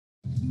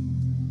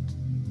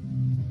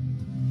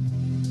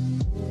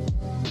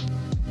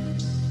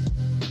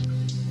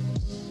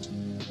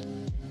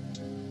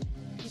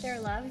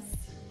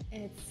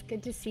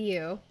Good to see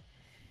you.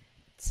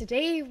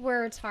 Today,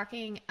 we're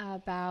talking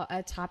about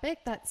a topic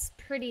that's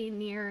pretty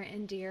near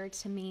and dear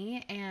to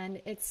me,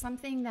 and it's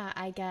something that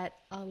I get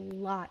a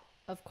lot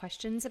of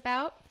questions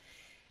about.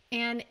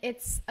 And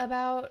it's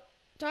about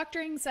doctor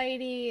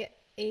anxiety,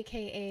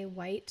 aka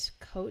white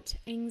coat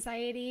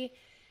anxiety.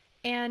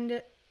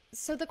 And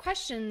so, the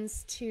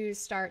questions to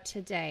start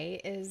today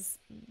is: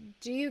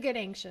 do you get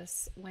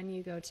anxious when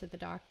you go to the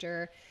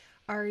doctor?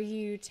 Are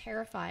you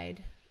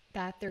terrified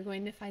that they're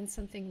going to find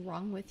something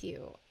wrong with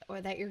you, or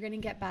that you're going to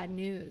get bad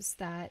news,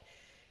 that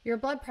your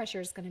blood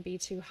pressure is going to be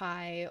too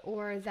high,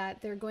 or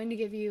that they're going to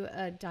give you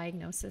a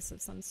diagnosis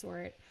of some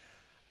sort?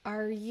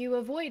 Are you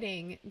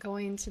avoiding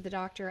going to the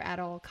doctor at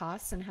all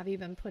costs, and have you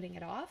been putting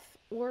it off?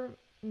 Or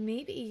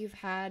maybe you've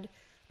had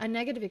a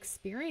negative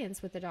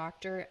experience with the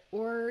doctor,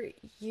 or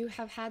you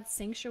have had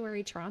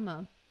sanctuary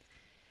trauma.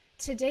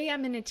 Today,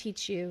 I'm going to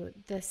teach you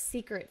the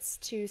secrets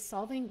to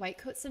solving white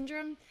coat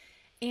syndrome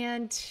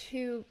and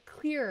to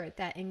clear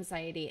that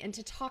anxiety and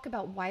to talk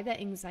about why that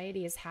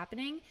anxiety is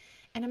happening.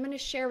 And I'm going to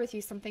share with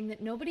you something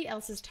that nobody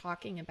else is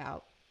talking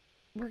about.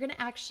 We're going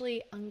to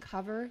actually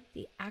uncover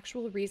the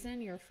actual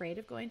reason you're afraid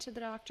of going to the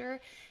doctor.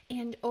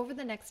 And over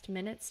the next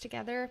minutes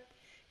together,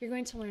 you're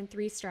going to learn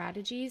 3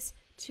 strategies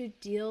to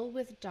deal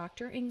with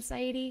doctor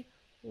anxiety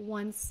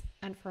once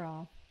and for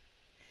all.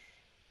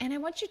 And I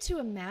want you to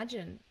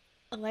imagine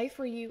a life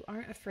where you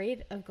aren't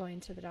afraid of going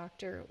to the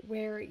doctor,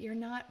 where you're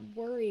not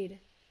worried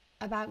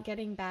about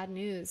getting bad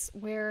news,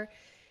 where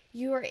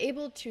you are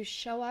able to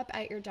show up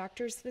at your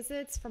doctor's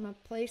visits from a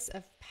place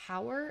of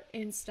power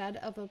instead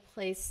of a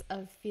place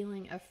of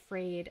feeling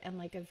afraid and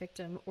like a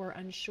victim or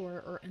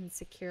unsure or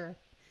insecure.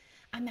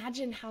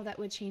 Imagine how that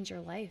would change your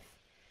life.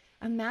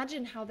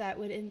 Imagine how that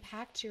would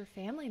impact your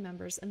family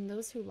members and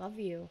those who love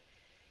you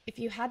if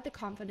you had the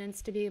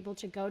confidence to be able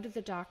to go to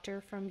the doctor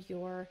from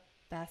your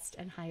best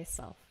and highest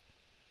self.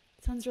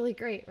 Sounds really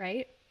great,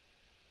 right?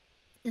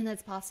 And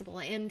that's possible.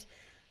 And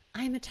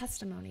I'm a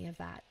testimony of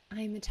that.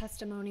 I'm a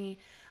testimony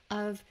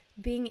of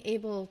being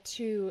able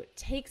to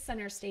take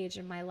center stage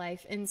in my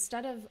life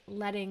instead of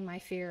letting my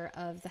fear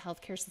of the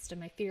healthcare system,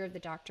 my fear of the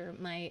doctor,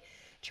 my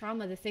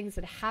trauma, the things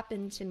that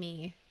happened to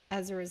me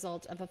as a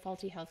result of a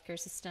faulty healthcare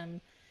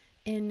system,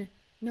 in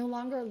no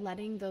longer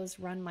letting those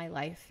run my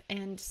life.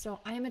 And so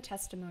I am a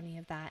testimony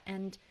of that.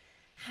 And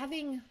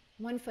having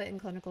one foot in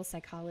clinical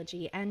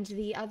psychology and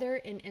the other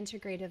in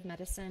integrative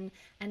medicine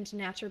and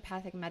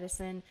naturopathic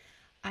medicine,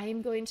 I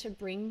am going to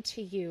bring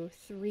to you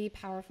 3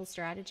 powerful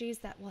strategies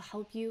that will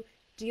help you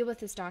deal with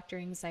this doctor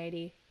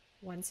anxiety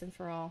once and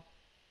for all.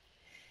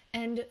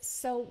 And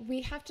so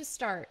we have to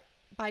start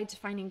by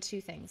defining 2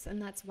 things, and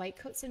that's white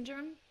coat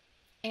syndrome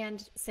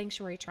and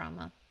sanctuary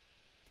trauma.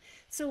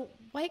 So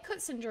white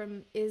coat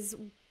syndrome is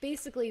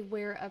basically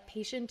where a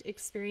patient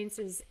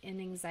experiences an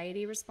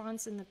anxiety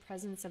response in the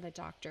presence of a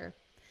doctor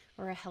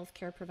or a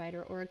healthcare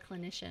provider or a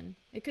clinician.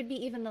 It could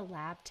be even a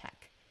lab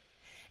tech.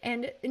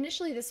 And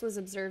initially this was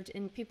observed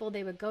in people.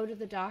 They would go to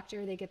the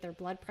doctor, they get their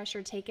blood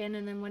pressure taken,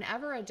 and then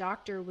whenever a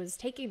doctor was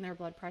taking their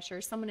blood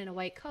pressure, someone in a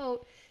white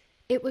coat,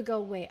 it would go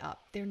way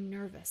up. They're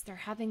nervous. They're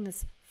having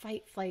this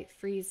fight, flight,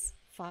 freeze,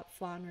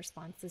 fawn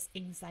response, this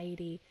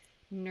anxiety,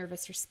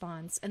 nervous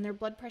response, and their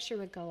blood pressure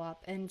would go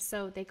up. And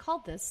so they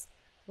called this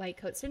white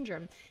coat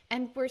syndrome.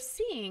 And we're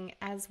seeing,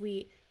 as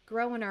we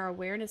grow in our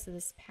awareness of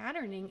this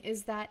patterning,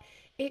 is that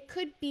it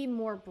could be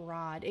more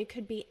broad. It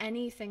could be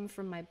anything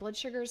from my blood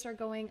sugars are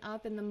going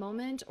up in the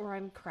moment, or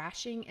I'm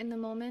crashing in the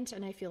moment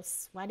and I feel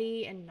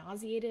sweaty and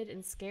nauseated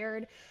and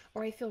scared,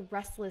 or I feel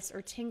restless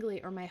or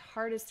tingly, or my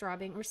heart is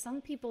throbbing, or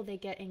some people, they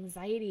get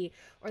anxiety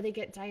or they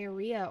get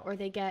diarrhea or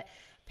they get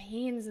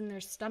pains in their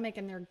stomach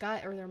and their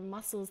gut or their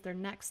muscles, their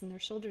necks and their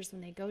shoulders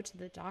when they go to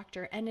the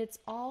doctor. And it's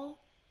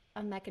all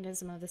a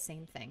mechanism of the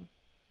same thing.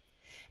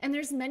 And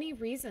there's many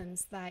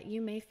reasons that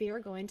you may fear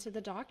going to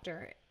the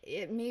doctor.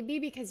 It may be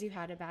because you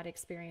had a bad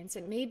experience.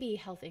 It may be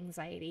health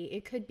anxiety.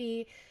 It could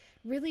be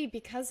really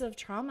because of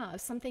trauma,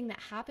 of something that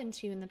happened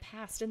to you in the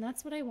past. And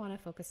that's what I want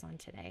to focus on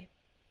today.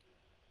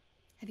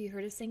 Have you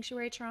heard of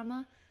sanctuary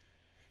trauma?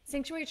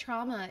 Sanctuary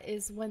trauma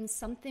is when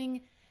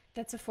something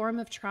that's a form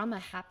of trauma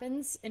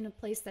happens in a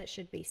place that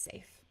should be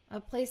safe, a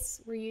place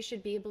where you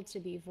should be able to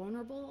be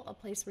vulnerable, a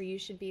place where you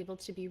should be able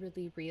to be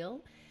really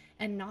real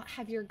and not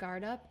have your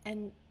guard up.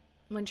 And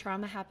when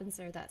trauma happens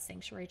there, that's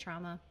sanctuary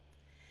trauma.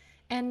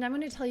 And I'm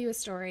going to tell you a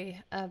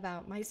story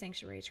about my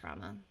sanctuary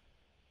trauma.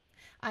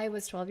 I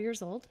was 12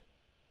 years old,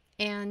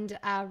 and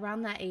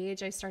around that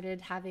age, I started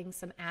having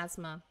some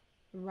asthma,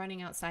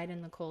 running outside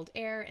in the cold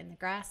air, in the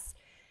grass.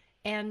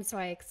 And so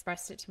I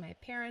expressed it to my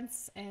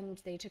parents, and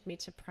they took me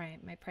to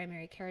my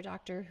primary care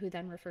doctor, who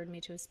then referred me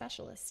to a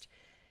specialist.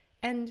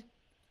 And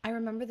I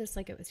remember this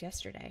like it was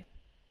yesterday.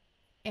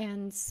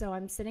 And so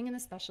I'm sitting in the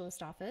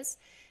specialist office,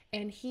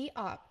 and he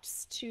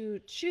opts to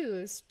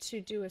choose to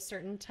do a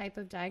certain type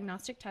of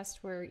diagnostic test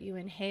where you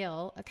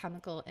inhale a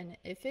chemical, and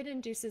if it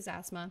induces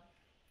asthma,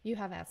 you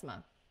have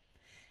asthma.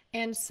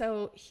 And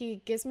so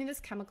he gives me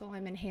this chemical,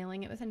 I'm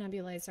inhaling it with a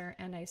nebulizer,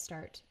 and I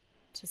start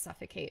to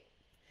suffocate.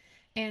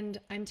 And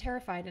I'm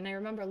terrified. And I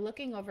remember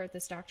looking over at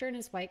this doctor in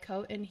his white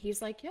coat, and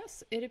he's like,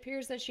 yes, it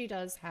appears that she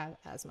does have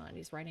asthma. And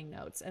he's writing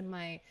notes. And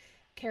my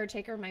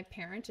caretaker, my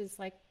parent, is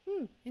like,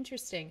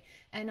 interesting.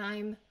 And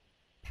I'm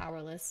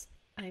powerless.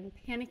 I'm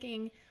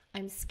panicking.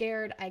 I'm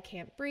scared. I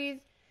can't breathe.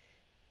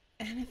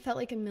 And it felt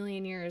like a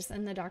million years.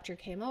 And the doctor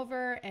came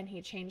over and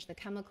he changed the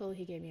chemical.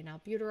 He gave me an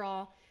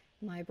albuterol.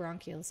 My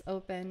bronchioles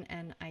open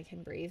and I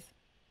can breathe.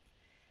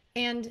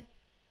 And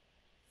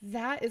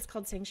that is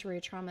called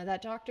sanctuary trauma.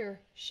 That doctor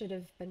should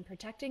have been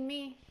protecting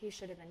me. He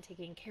should have been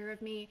taking care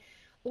of me,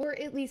 or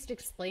at least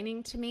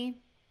explaining to me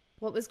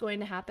what was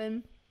going to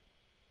happen.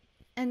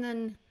 And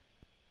then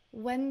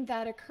when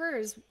that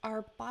occurs,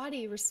 our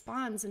body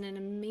responds in an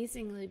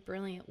amazingly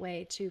brilliant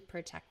way to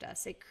protect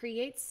us. It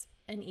creates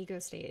an ego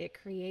state.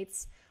 It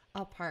creates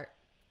a part.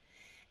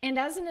 And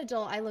as an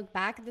adult, I look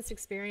back at this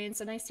experience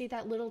and I see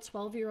that little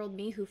 12-year-old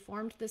me who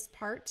formed this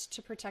part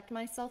to protect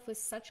myself with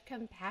such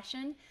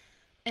compassion.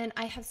 And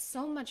I have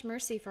so much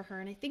mercy for her.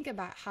 And I think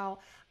about how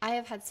I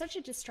have had such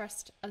a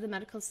distrust of the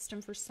medical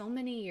system for so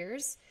many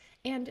years.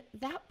 And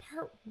that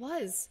part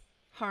was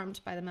harmed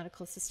by the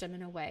medical system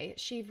in a way.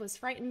 She was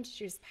frightened.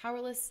 She was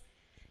powerless.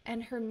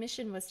 And her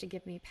mission was to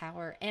give me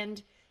power.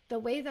 And the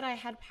way that I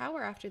had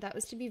power after that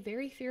was to be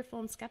very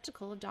fearful and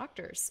skeptical of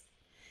doctors,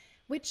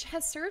 which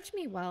has served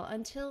me well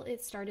until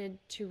it started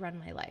to run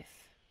my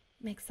life.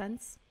 Makes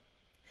sense?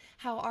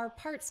 How our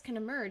parts can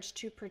emerge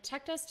to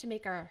protect us, to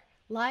make our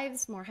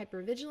lives more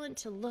hypervigilant,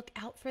 to look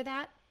out for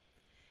that.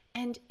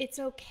 And it's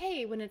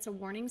okay when it's a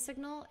warning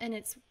signal, and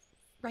it's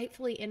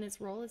rightfully in its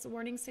role as a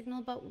warning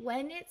signal, but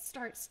when it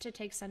starts to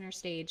take center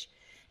stage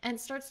and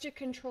starts to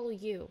control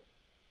you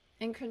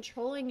and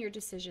controlling your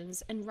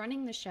decisions and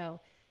running the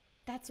show,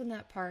 that's when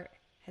that part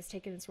has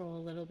taken its role a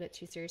little bit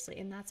too seriously.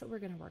 And that's what we're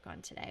going to work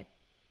on today.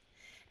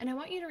 And I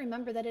want you to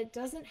remember that it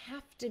doesn't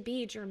have to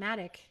be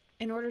dramatic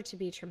in order to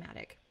be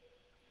traumatic.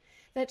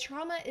 That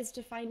trauma is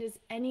defined as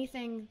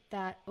anything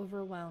that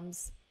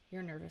overwhelms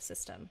your nervous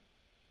system.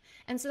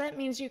 And so that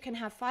means you can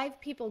have 5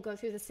 people go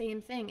through the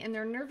same thing, and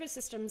their nervous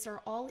systems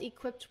are all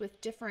equipped with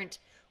different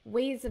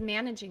ways of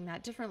managing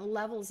that, different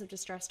levels of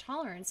distress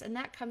tolerance. And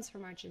that comes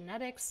from our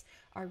genetics,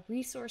 our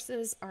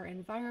resources, our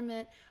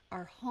environment,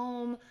 our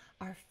home,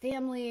 our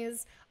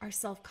families, our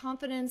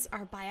self-confidence,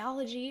 our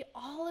biology.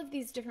 All of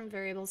these different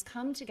variables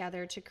come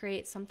together to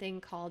create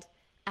something called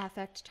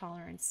affect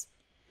tolerance.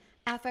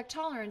 Affect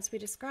tolerance we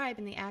describe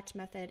in the ACT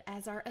method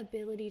as our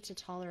ability to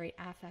tolerate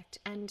affect.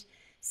 And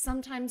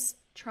sometimes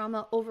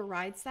trauma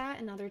overrides that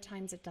and other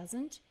times it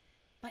doesn't.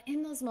 But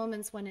in those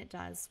moments when it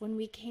does, when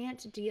we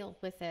can't deal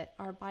with it,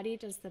 our body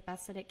does the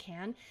best that it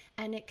can,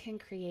 and it can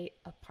create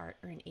a part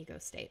or an ego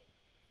state.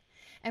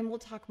 And we'll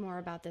talk more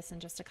about this in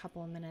just a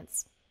couple of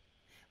minutes.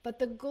 But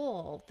the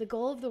goal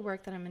of the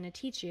work that I'm going to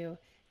teach you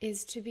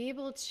is to be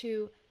able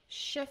to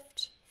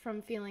shift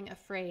from feeling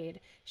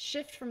afraid,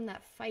 shift from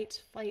that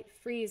fight, flight,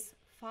 freeze,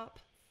 fop,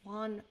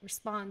 fawn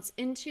response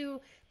into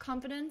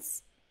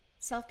confidence,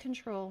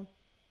 self-control,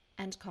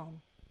 and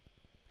calm.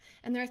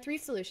 And there are 3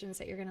 solutions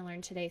that you're going to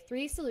learn today,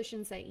 3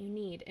 solutions that you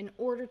need in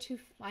order to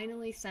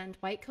finally send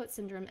white coat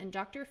syndrome and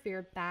Dr.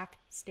 Fear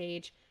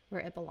backstage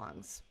where it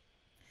belongs.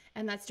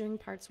 And that's doing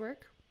parts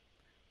work,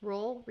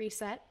 role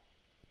reset,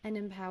 and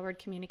empowered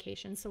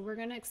communication. So we're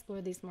going to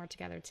explore these more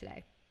together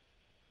today.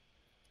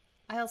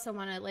 I also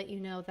want to let you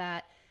know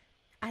that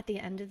at the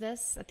end of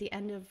this, at the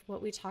end of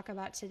what we talk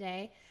about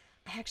today,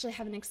 I actually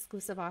have an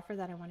exclusive offer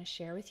that I want to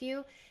share with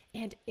you,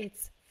 and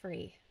it's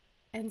free.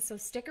 And so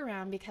stick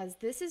around because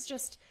this is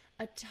just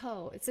a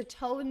toe. It's a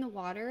toe in the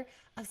water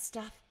of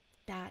stuff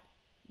that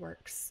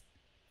works.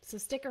 So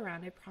stick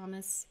around. I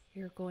promise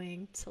you're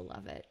going to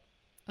love it.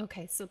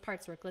 Okay, so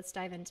parts work. Let's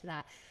dive into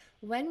that.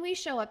 When we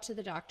show up to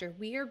the doctor,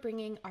 we are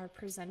bringing our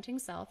presenting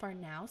self, our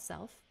now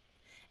self,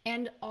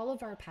 and all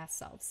of our past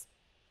selves.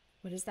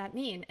 What does that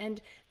mean? And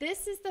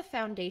this is the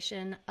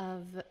foundation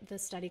of the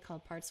study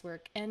called Parts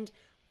Work. And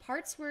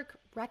Parts Work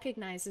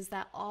recognizes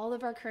that all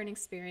of our current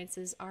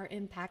experiences are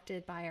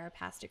impacted by our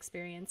past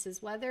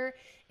experiences, whether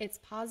it's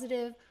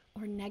positive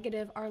or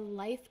negative. Our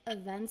life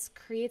events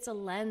creates a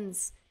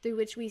lens through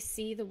which we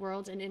see the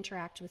world and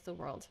interact with the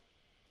world.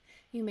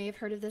 You may have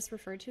heard of this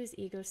referred to as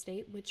ego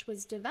state, which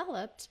was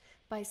developed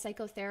by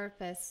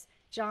psychotherapists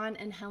John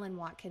and Helen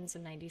Watkins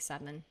in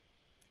 '97.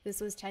 This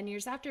was 10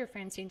 years after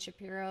Francine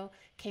Shapiro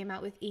came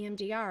out with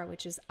EMDR,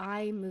 which is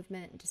eye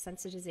movement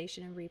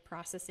desensitization and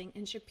reprocessing.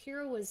 And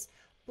Shapiro was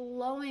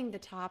blowing the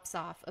tops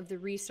off of the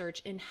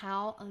research in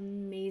how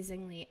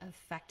amazingly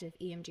effective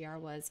EMDR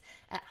was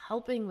at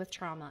helping with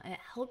trauma, at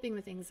helping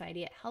with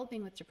anxiety, at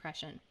helping with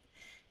depression.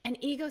 And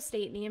ego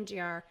state and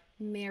EMDR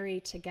marry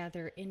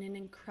together in an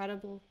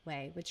incredible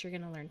way, which you're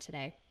going to learn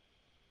today.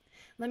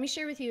 Let me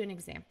share with you an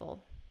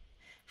example.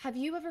 Have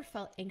you ever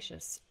felt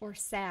anxious or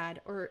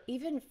sad or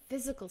even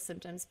physical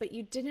symptoms, but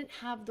you didn't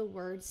have the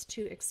words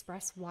to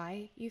express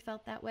why you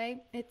felt that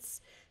way?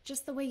 It's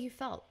just the way you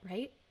felt,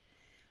 right?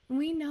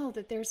 We know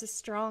that there's a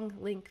strong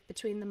link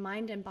between the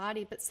mind and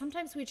body, but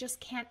sometimes we just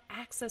can't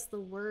access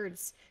the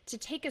words to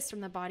take us from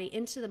the body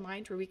into the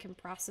mind where we can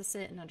process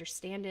it and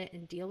understand it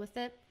and deal with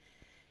it.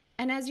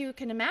 And as you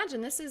can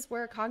imagine, this is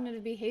where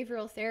cognitive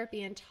behavioral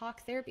therapy and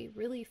talk therapy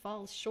really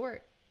falls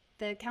short.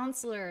 The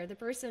counselor, the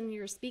person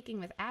you're speaking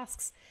with,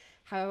 asks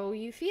how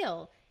you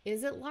feel.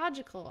 Is it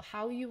logical?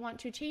 How you want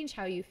to change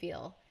how you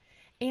feel?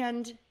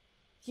 And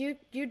you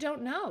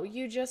don't know.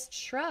 You just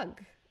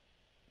shrug.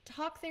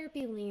 Talk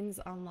therapy leans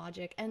on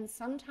logic, and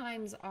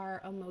sometimes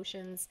our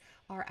emotions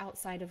are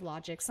outside of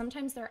logic.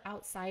 Sometimes they're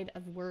outside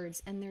of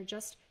words, and they're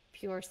just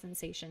pure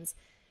sensations.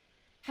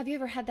 Have you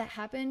ever had that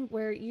happen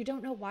where you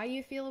don't know why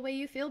you feel the way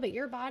you feel, but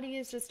your body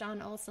is just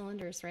on all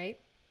cylinders, right?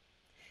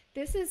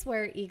 This is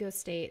where ego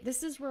state,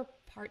 this is where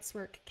parts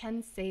work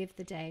can save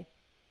the day.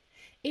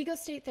 Ego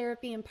state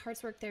therapy and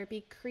parts work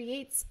therapy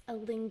creates a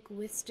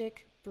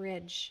linguistic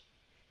bridge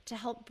to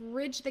help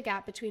bridge the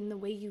gap between the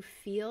way you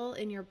feel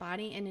in your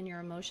body and in your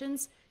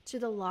emotions to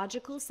the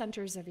logical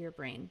centers of your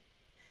brain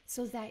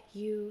so that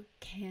you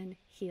can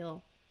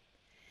heal.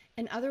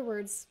 In other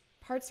words,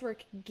 parts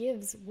work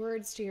gives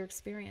words to your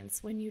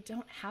experience when you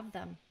don't have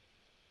them.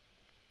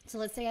 So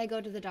let's say I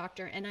go to the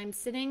doctor and I'm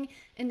sitting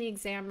in the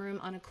exam room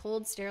on a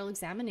cold, sterile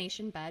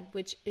examination bed,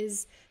 which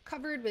is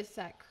covered with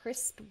that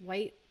crisp,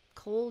 white,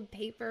 cold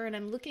paper, and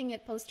I'm looking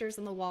at posters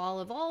on the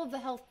wall of all of the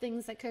health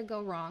things that could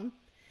go wrong.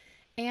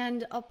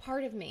 And a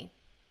part of me,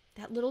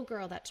 that little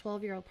girl, that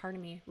 12-year-old part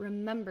of me,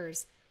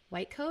 remembers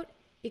white coat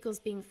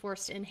equals being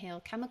forced to inhale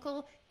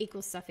chemical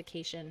equals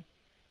suffocation.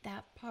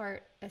 That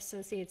part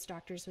associates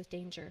doctors with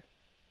danger.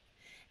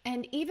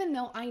 And even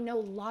though I know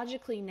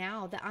logically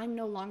now that I'm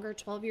no longer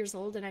 12 years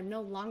old and I'm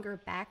no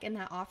longer back in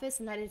that office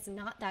and that it's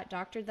not that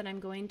doctor that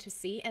I'm going to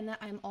see and that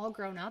I'm all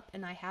grown up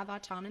and I have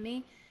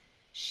autonomy,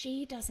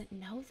 she doesn't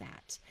know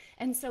that.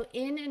 And so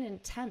in an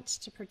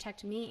attempt to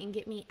protect me and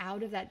get me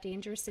out of that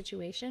dangerous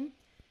situation,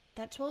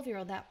 that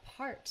 12-year-old, that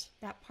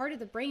part of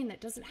the brain that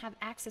doesn't have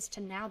access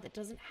to now, that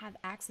doesn't have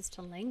access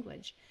to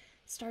language,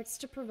 starts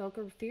to provoke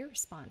a fear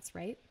response,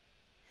 right?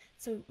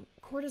 So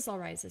cortisol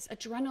rises,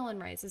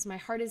 adrenaline rises, my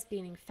heart is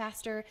beating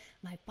faster,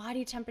 my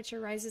body temperature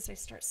rises, I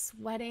start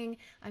sweating,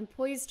 I'm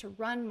poised to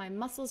run, my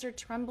muscles are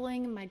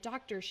trembling, my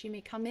doctor, she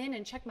may come in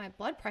and check my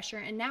blood pressure,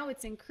 and now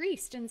it's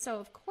increased. And so,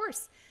 of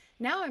course,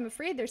 now I'm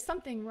afraid there's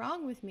something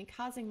wrong with me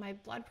causing my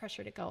blood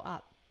pressure to go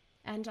up,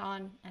 and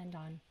on, and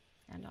on,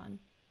 and on.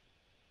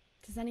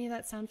 Does any of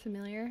that sound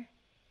familiar?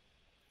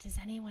 Does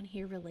anyone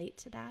here relate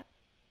to that?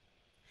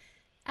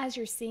 As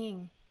you're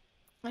seeing,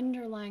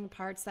 underlying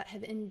parts that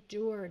have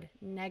endured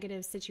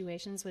negative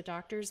situations with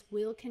doctors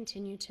will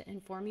continue to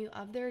inform you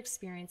of their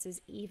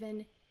experiences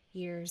even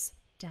years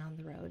down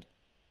the road.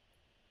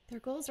 Their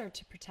goals are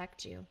to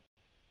protect you.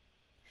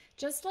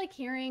 Just like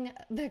hearing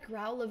the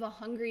growl of a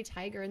hungry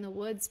tiger in the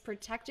woods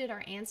protected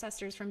our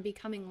ancestors from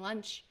becoming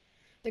lunch,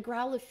 the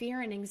growl of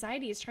fear and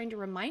anxiety is trying to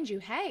remind you,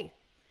 hey,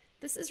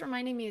 this is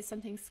reminding me of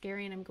something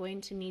scary and I'm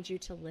going to need you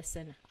to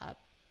listen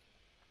up.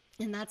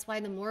 And that's why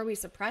the more we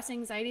suppress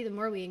anxiety, the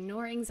more we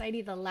ignore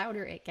anxiety, the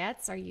louder it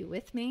gets. Are you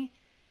with me?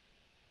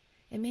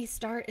 It may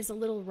start as a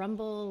little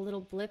rumble, a little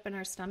blip in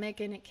our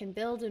stomach, and it can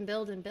build and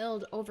build and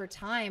build over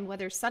time,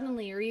 whether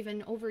suddenly or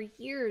even over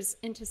years,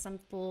 into some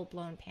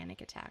full-blown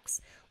panic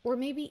attacks, or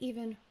maybe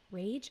even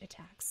rage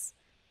attacks,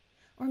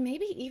 or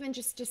maybe even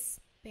just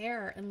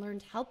despair and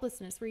learned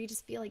helplessness where you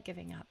just feel like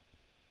giving up.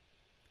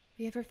 Have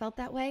you ever felt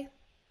that way?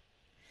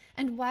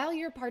 And while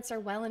your parts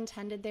are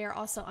well-intended, they are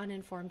also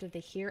uninformed of the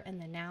here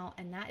and the now,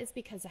 and that is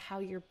because of how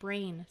your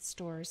brain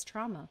stores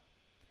trauma.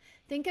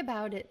 Think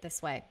about it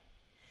this way.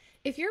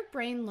 If your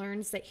brain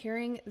learns that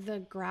hearing the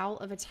growl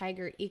of a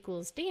tiger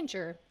equals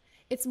danger,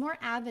 it's more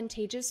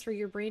advantageous for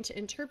your brain to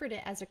interpret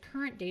it as a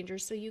current danger,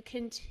 so you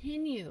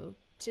continue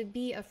to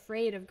be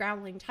afraid of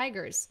growling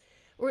tigers,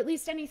 or at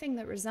least anything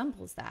that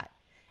resembles that,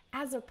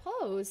 as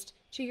opposed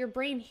to your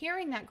brain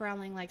hearing that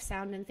growling-like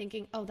sound and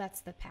thinking, oh, that's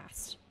the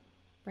past,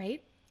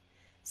 right?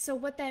 So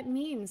what that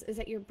means is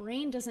that your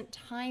brain doesn't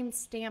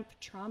timestamp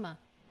trauma.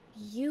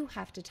 You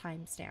have to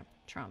timestamp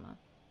trauma.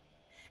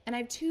 And I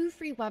have 2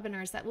 free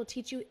webinars that will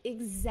teach you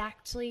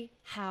exactly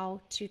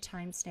how to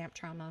timestamp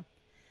trauma.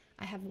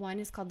 I have one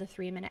is called the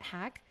 3-Minute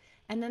Hack,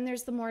 and then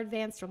there's the more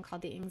advanced one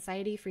called the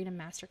Anxiety Freedom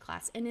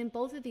Masterclass. And in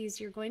both of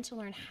these, you're going to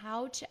learn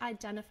how to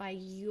identify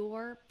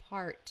your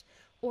part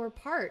or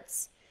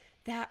parts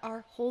that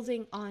are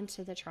holding on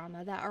to the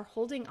trauma, that are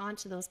holding on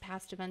to those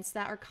past events,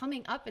 that are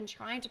coming up and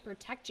trying to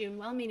protect you in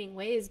well-meaning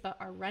ways, but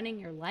are running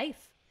your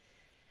life.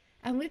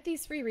 And with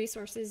these free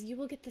resources, you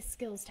will get the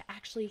skills to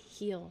actually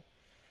heal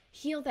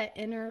that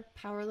inner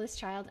powerless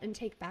child and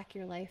take back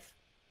your life.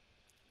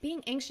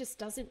 Being anxious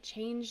doesn't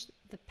change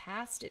the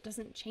past, it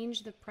doesn't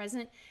change the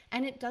present,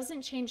 and it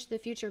doesn't change the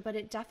future, but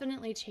it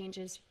definitely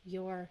changes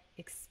your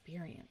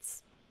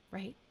experience,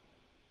 right?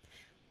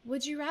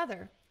 Would you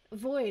rather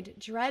avoid,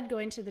 dread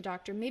going to the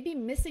doctor, maybe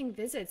missing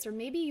visits, or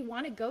maybe you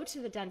want to go to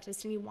the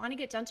dentist and you want to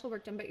get dental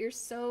work done, but you're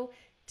so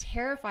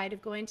terrified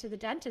of going to the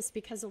dentist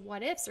because of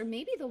what ifs, or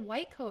maybe the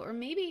white coat, or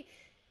maybe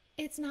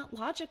It's not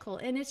logical,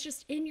 and it's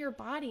just in your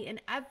body.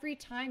 And every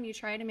time you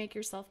try to make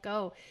yourself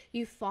go,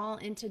 you fall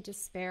into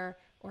despair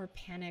or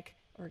panic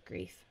or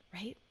grief,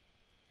 right?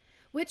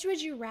 Which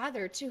would you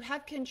rather? To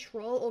have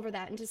control over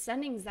that and to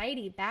send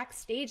anxiety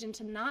backstage and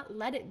to not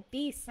let it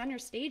be center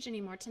stage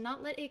anymore, to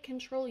not let it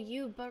control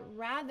you, but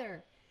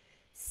rather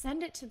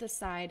send it to the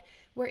side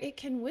where it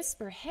can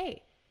whisper,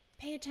 hey,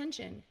 pay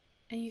attention.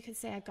 And you can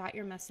say, I got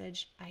your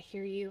message. I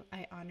hear you.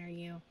 I honor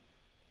you.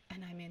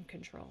 And I'm in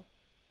control.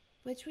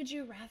 Which would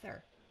you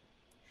rather?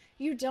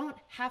 You don't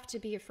have to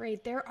be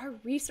afraid. There are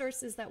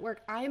resources that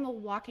work. I am a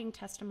walking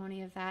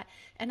testimony of that.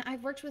 And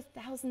I've worked with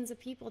thousands of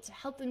people to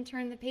help them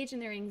turn the page in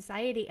their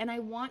anxiety. And I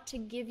want to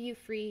give you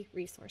free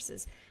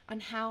resources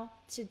on how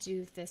to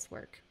do this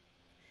work.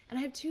 And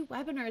I have 2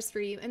 webinars for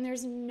you. And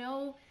there's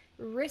no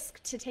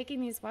risk to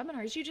taking these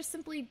webinars. You just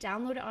simply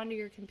download it onto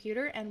your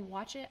computer and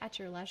watch it at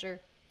your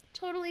leisure.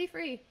 Totally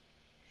free.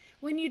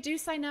 When you do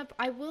sign up,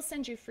 I will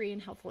send you free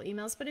and helpful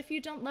emails. But if you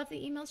don't love the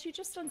emails, you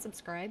just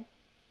unsubscribe.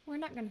 We're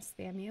not going to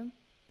spam you.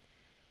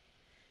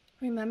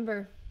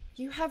 Remember,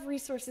 you have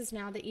resources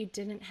now that you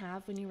didn't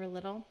have when you were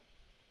little.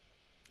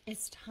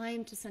 It's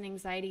time to send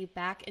anxiety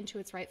back into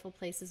its rightful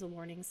place as a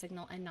warning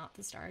signal and not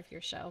the star of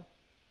your show.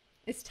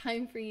 It's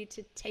time for you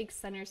to take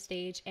center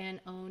stage and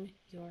own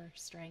your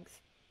strength.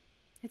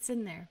 It's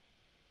in there.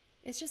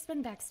 It's just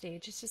been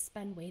backstage. It's just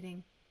been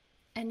waiting.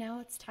 And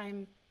now it's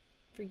time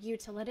for you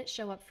to let it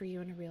show up for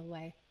you in a real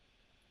way.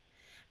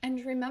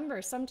 And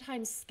remember,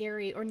 sometimes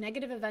scary or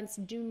negative events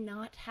do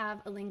not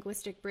have a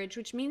linguistic bridge,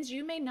 which means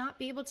you may not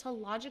be able to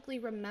logically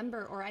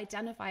remember or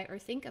identify or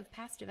think of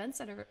past events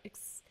that are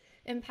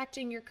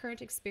impacting your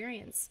current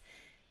experience.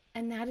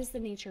 And that is the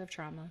nature of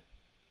trauma.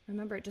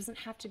 Remember, it doesn't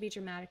have to be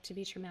dramatic to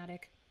be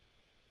traumatic.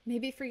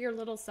 Maybe for your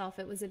little self,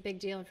 it was a big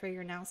deal, and for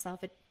your now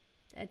self, it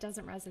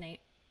doesn't resonate.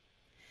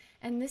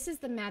 And this is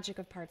the magic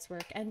of parts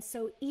work. And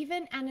so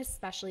even and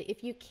especially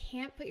if you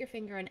can't put your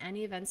finger on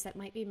any events that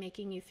might be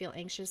making you feel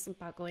anxious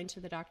about going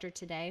to the doctor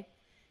today,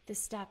 this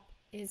step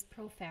is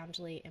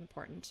profoundly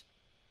important.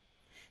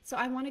 So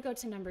I want to go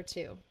to number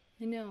 2.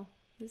 I know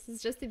this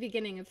is just the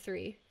beginning of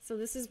 3. So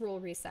this is role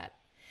reset.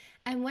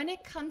 And when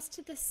it comes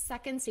to the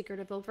second secret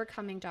of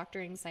overcoming doctor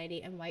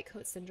anxiety and white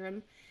coat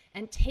syndrome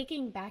and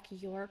taking back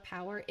your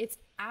power, it's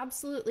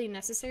absolutely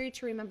necessary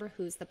to remember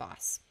who's the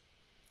boss.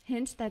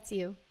 Hint, that's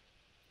you.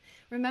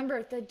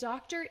 Remember, the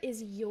doctor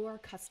is your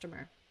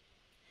customer.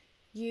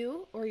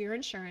 You or your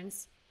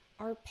insurance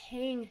are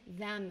paying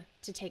them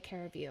to take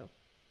care of you.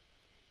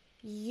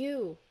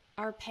 You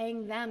are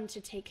paying them to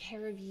take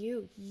care of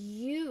you.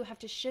 You have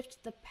to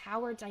shift the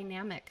power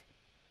dynamic.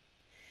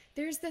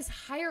 There's this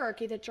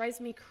hierarchy that drives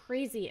me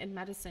crazy in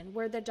medicine,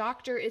 where the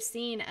doctor is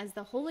seen as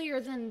the holier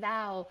than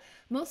thou,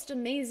 most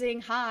amazing,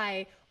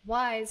 high,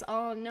 wise,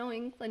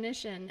 all-knowing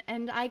clinician.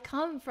 And I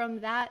come from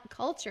that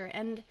culture,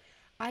 and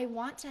I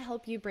want to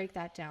help you break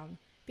that down,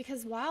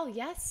 because while,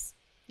 yes,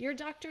 your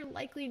doctor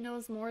likely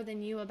knows more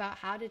than you about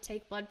how to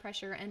take blood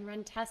pressure and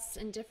run tests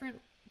and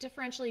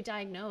differentially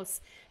diagnose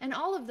and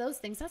all of those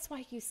things, that's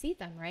why you see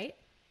them, right?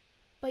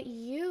 But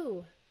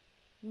you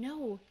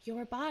know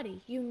your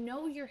body, you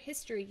know your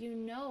history, you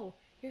know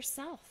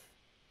yourself.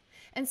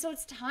 And so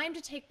it's time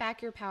to take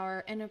back your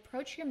power and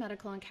approach your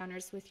medical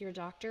encounters with your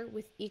doctor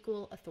with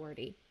equal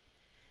authority.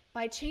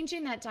 By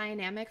changing that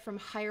dynamic from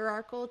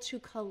hierarchical to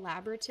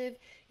collaborative,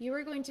 you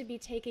are going to be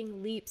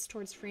taking leaps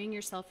towards freeing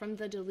yourself from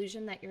the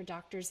delusion that your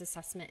doctor's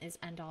assessment is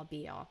end-all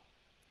be-all.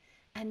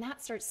 And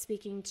that starts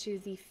speaking to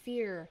the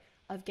fear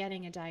of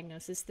getting a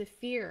diagnosis, the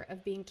fear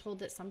of being told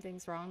that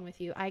something's wrong with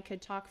you. I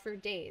could talk for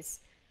days,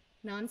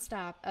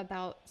 nonstop,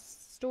 about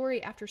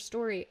story after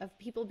story of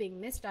people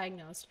being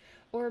misdiagnosed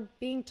or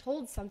being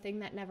told something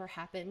that never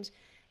happened.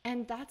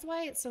 And that's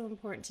why it's so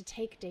important to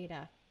take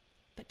data,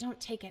 but don't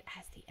take it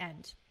as the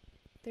end.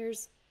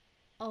 There's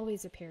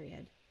always a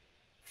period,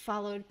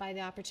 followed by the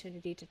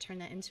opportunity to turn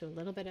that into a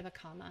little bit of a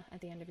comma at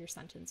the end of your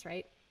sentence,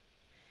 right?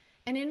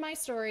 And in my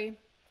story,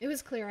 it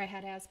was clear I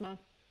had asthma.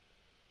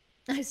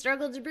 I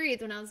struggled to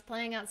breathe when I was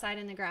playing outside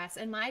in the grass,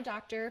 and my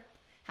doctor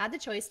had the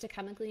choice to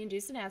chemically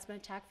induce an asthma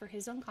attack for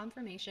his own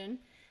confirmation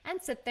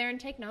and sit there and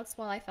take notes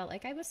while I felt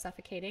like I was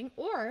suffocating,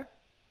 or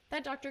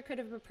that doctor could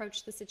have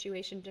approached the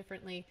situation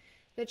differently.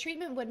 The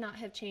treatment would not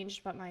have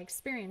changed, but my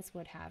experience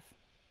would have.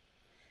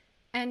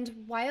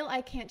 And while I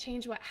can't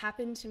change what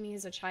happened to me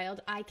as a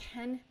child, I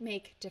can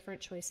make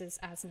different choices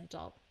as an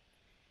adult.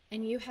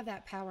 And you have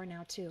that power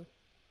now too.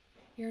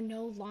 You're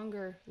no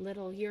longer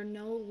little. You're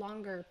no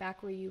longer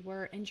back where you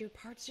were, and your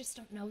parts just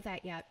don't know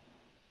that yet.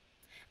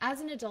 As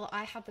an adult,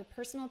 I have the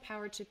personal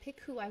power to pick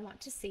who I want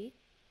to see.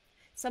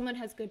 Someone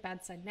has good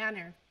bedside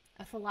manner,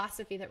 a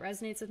philosophy that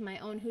resonates with my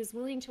own, who's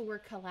willing to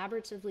work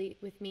collaboratively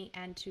with me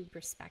and to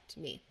respect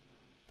me.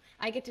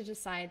 I get to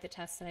decide the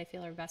tests that I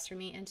feel are best for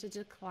me and to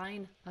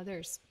decline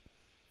others.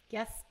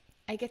 Yes,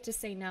 I get to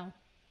say no.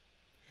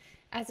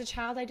 As a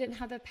child, I didn't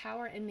have the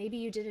power, and maybe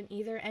you didn't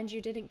either, and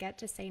you didn't get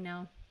to say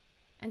no.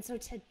 And so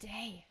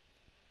today,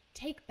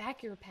 take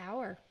back your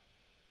power.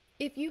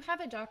 If you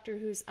have a doctor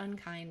who's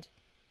unkind,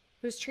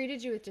 who has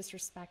treated you with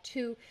disrespect,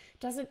 who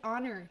doesn't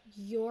honor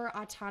your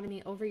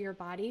autonomy over your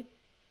body,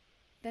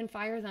 then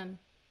fire them.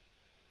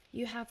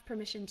 You have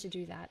permission to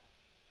do that.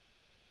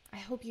 I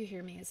hope you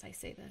hear me as I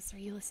say this. Are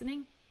you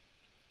listening?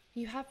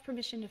 You have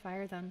permission to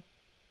fire them.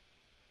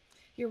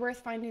 You're worth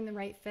finding the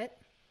right fit,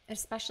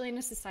 especially in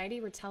a society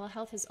where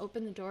telehealth has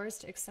opened the doors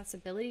to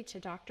accessibility to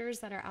doctors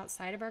that are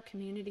outside of our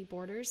community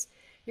borders.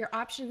 Your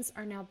options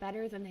are now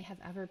better than they have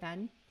ever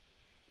been.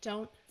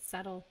 Don't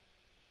settle.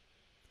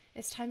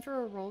 It's time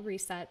for a role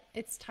reset.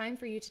 It's time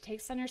for you to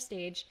take center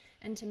stage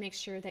and to make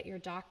sure that your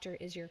doctor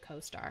is your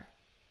co-star.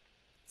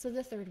 So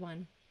the third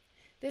one,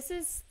 this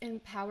is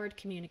empowered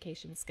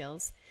communication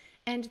skills.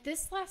 And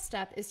this last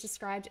step is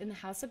described in the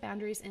House of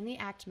Boundaries in the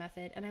ACT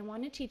method, and I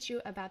want to teach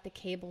you about the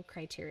CABLE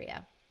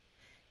criteria.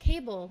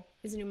 CABLE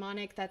is a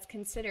mnemonic that's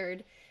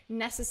considered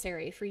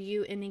necessary for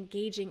you in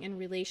engaging in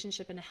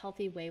relationship in a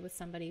healthy way with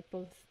somebody,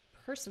 both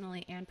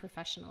personally and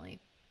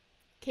professionally.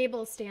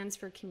 CABLE stands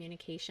for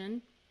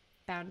communication,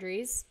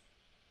 boundaries,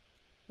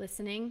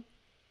 listening,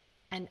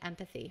 and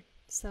empathy.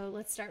 So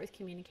let's start with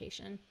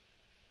communication.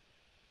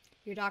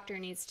 Your doctor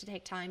needs to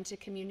take time to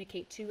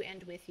communicate to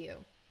and with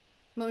you.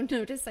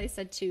 Notice I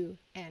said to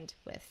and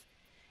with.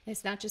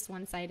 It's not just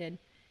one-sided.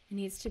 It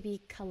needs to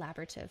be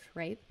collaborative,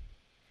 right?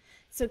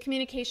 So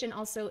communication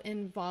also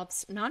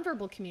involves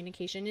nonverbal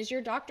communication. Is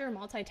your doctor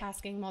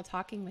multitasking while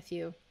talking with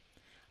you?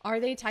 Are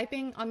they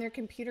typing on their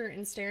computer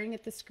and staring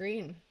at the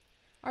screen?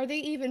 Are they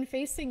even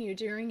facing you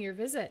during your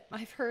visit?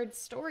 I've heard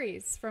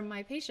stories from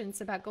my patients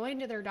about going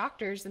to their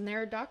doctors and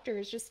their doctor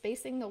is just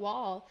facing the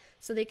wall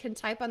so they can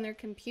type on their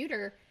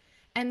computer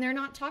and they're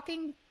not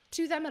talking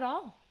to them at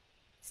all.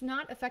 It's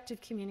not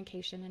effective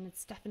communication, and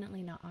it's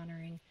definitely not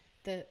honoring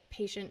the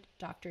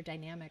patient-doctor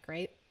dynamic,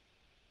 right?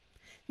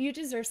 You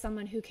deserve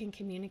someone who can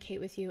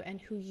communicate with you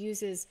and who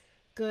uses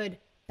good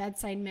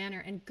bedside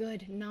manner and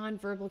good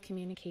nonverbal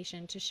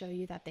communication to show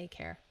you that they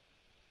care.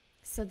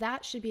 So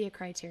that should be a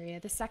criteria.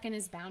 The second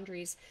is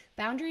boundaries.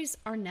 Boundaries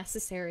are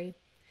necessary.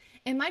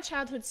 In my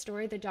childhood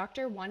story, the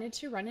doctor wanted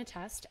to run a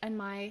test,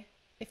 and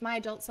if my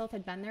adult self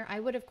had been there, I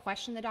would have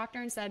questioned the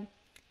doctor and said,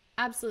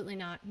 absolutely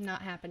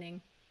not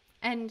happening.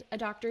 And a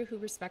doctor who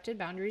respected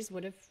boundaries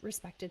would have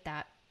respected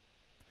that.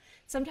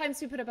 Sometimes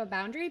we put up a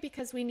boundary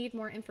because we need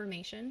more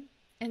information.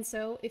 And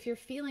so if you're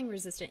feeling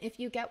resistant, if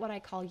you get what I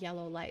call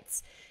yellow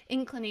lights,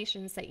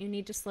 inclinations that you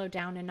need to slow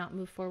down and not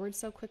move forward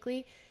so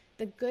quickly,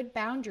 the good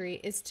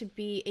boundary is to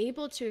be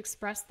able to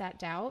express that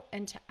doubt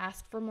and to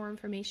ask for more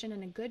information,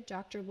 and a good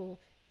doctor will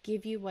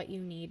give you what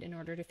you need in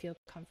order to feel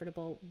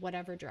comfortable,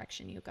 whatever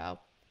direction you go.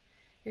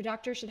 Your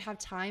doctor should have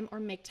time or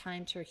make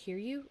time to hear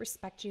you,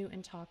 respect you,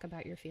 and talk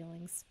about your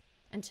feelings,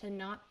 and to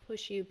not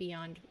push you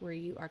beyond where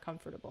you are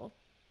comfortable.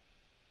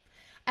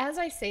 As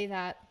I say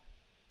that,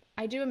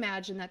 I do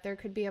imagine that there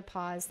could be a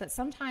pause, that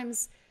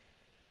sometimes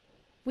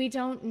we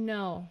don't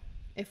know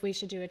if we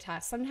should do a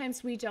test.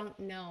 Sometimes we don't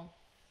know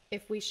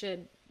if we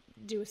should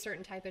do a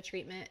certain type of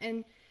treatment.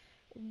 And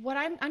what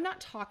I'm not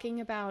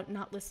talking about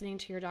not listening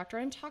to your doctor.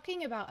 I'm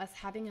talking about us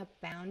having a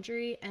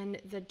boundary and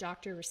the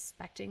doctor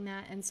respecting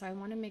that. And so I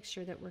want to make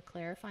sure that we're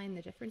clarifying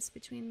the difference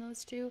between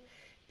those two,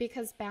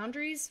 because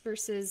boundaries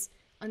versus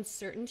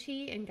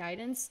uncertainty and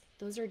guidance,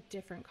 those are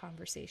different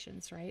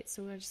conversations, right?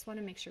 So I just want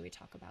to make sure we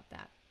talk about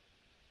that.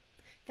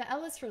 The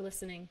L is for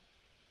listening.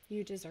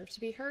 You deserve to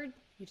be heard.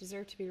 You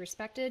deserve to be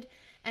respected.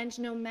 And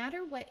no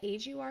matter what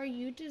age you are,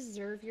 you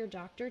deserve your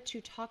doctor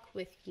to talk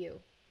with you.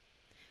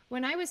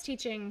 When I was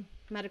teaching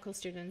medical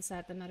students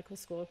at the medical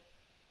school,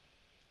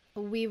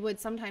 we would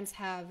sometimes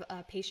have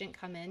a patient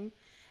come in,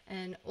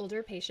 an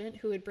older patient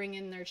who would bring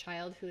in their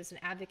child who is an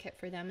advocate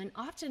for them. And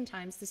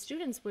oftentimes the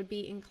students would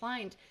be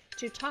inclined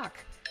to talk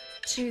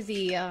to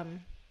the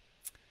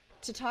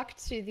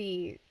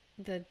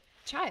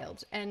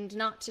child and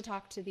not to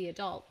talk to the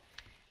adult.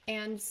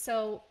 And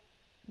so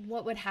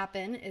what would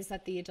happen is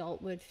that the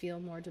adult would feel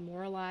more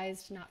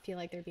demoralized, not feel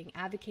like they're being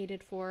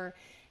advocated for.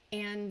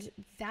 And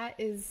that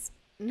is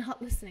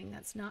not listening.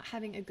 That's not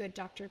having a good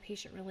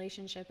doctor-patient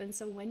relationship. And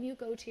so when you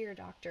go to your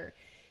doctor,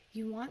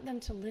 you want them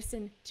to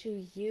listen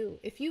to you.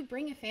 If you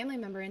bring a family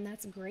member in,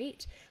 that's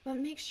great, but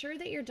make sure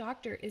that your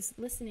doctor is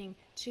listening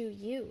to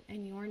you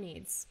and your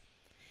needs.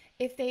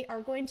 If they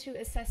are going to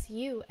assess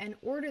you and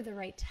order the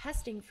right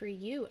testing for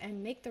you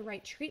and make the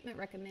right treatment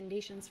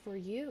recommendations for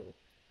you,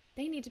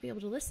 they need to be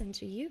able to listen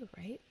to you,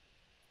 right?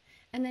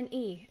 And then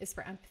E is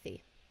for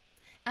empathy.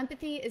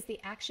 Empathy is the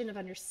action of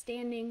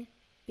understanding,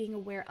 being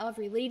aware of,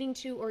 relating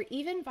to, or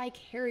even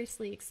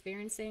vicariously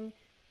experiencing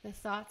the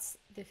thoughts,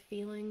 the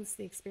feelings,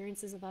 the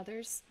experiences of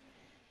others.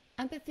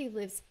 Empathy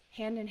lives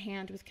hand in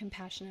hand with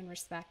compassion and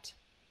respect.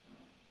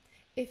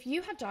 If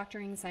you have doctor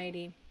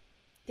anxiety,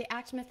 the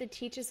ACT method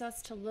teaches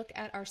us to look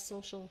at our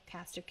social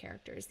cast of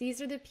characters.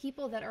 These are the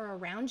people that are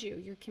around you,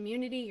 your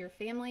community, your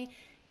family,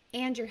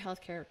 and your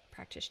healthcare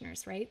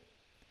practitioners, right?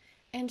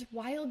 And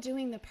while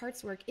doing the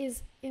parts work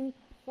is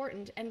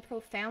important and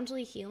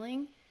profoundly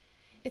healing,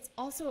 it's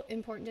also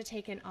important to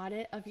take an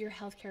audit of your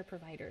healthcare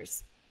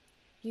providers.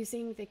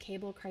 Using the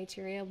cable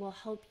criteria will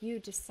help you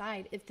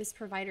decide if this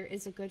provider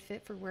is a good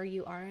fit for where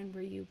you are and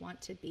where you want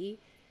to be,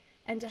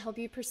 and to help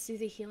you pursue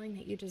the healing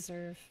that you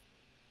deserve.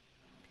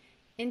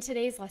 In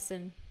today's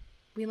lesson,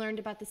 we learned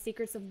about the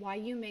secrets of why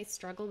you may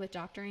struggle with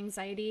doctor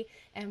anxiety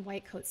and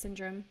white coat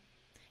syndrome.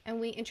 And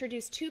we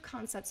introduced two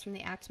concepts from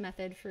the ACT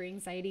method for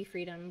anxiety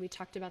freedom. We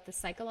talked about the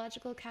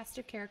psychological cast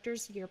of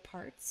characters, your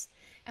parts,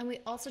 and we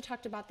also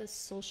talked about the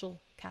social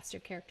cast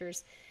of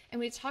characters. And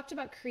we talked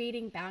about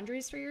creating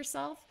boundaries for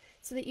yourself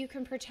so that you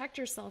can protect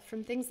yourself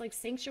from things like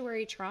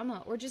sanctuary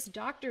trauma or just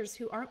doctors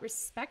who aren't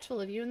respectful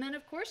of you. And then,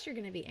 of course, you're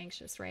going to be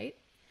anxious, right?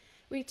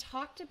 We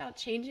talked about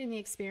changing the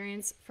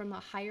experience from a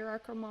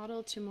hierarchical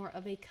model to more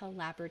of a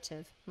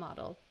collaborative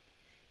model.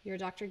 Your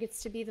doctor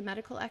gets to be the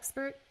medical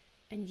expert,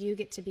 and you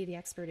get to be the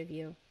expert of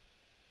you.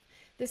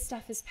 This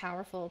stuff is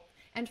powerful.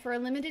 And for a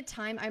limited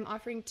time, I'm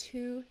offering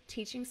 2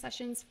 teaching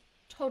sessions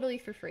totally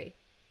for free.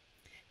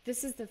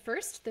 This is the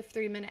first, the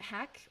 3-minute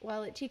hack.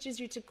 While it teaches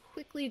you to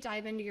quickly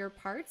dive into your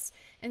parts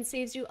and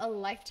saves you a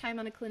lifetime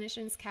on a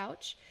clinician's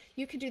couch,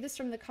 you can do this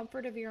from the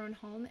comfort of your own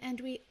home. And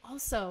we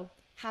also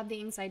have the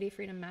Anxiety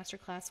Freedom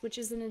Masterclass, which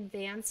is an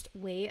advanced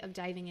way of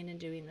diving in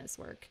and doing this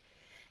work.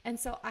 And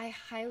so I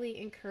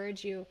highly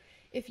encourage you,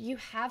 if you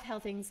have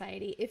health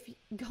anxiety, if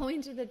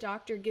going to the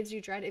doctor gives you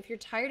dread, if you're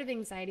tired of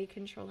anxiety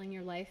controlling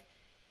your life,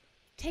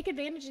 take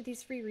advantage of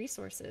these free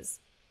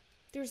resources.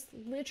 There's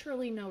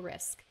literally no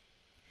risk.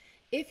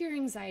 If your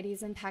anxiety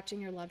is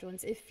impacting your loved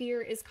ones, if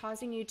fear is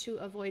causing you to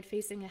avoid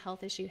facing a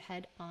health issue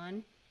head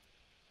on,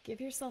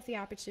 give yourself the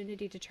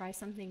opportunity to try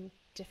something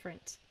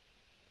different.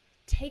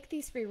 Take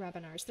these free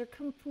webinars. They're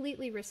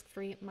completely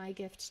risk-free, my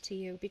gift to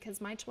you,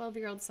 because my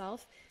 12-year-old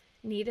self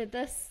needed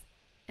this,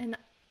 and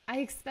I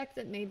expect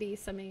that maybe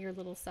some of your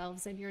little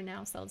selves and your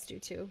now selves do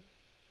too.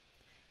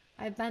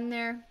 I've been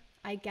there.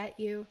 I get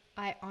you.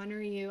 I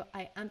honor you.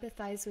 I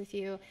empathize with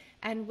you.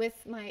 And with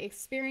my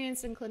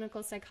experience in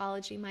clinical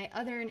psychology, my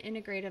other in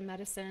integrative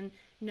medicine,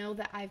 know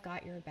that I've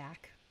got your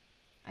back.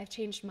 I've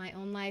changed my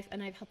own life,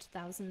 and I've helped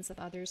thousands of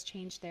others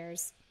change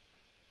theirs.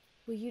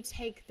 Will you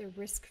take the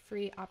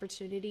risk-free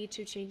opportunity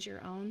to change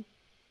your own?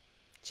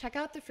 Check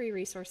out the free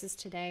resources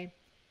today.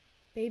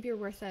 Babe, you're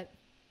worth it.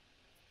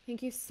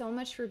 Thank you so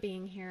much for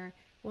being here.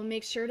 We'll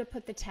make sure to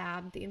put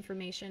the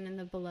information in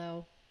the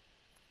below,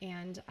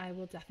 and I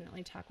will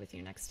definitely talk with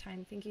you next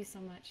time. Thank you so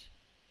much.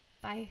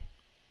 Bye.